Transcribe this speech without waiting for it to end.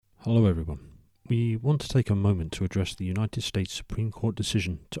Hello everyone. We want to take a moment to address the United States Supreme Court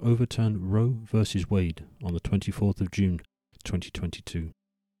decision to overturn Roe v. Wade on the 24th of June 2022,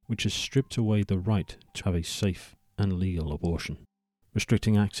 which has stripped away the right to have a safe and legal abortion.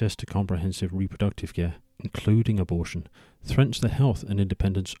 Restricting access to comprehensive reproductive care, including abortion, threatens the health and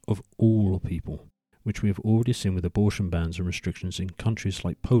independence of all people, which we have already seen with abortion bans and restrictions in countries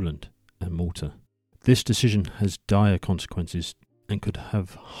like Poland and Malta. This decision has dire consequences and could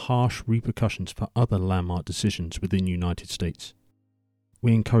have harsh repercussions for other landmark decisions within the United States.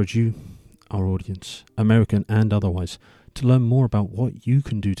 We encourage you, our audience, American and otherwise, to learn more about what you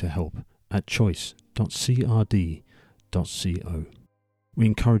can do to help at choice.crd.co. We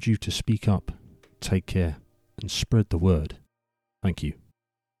encourage you to speak up, take care, and spread the word. Thank you.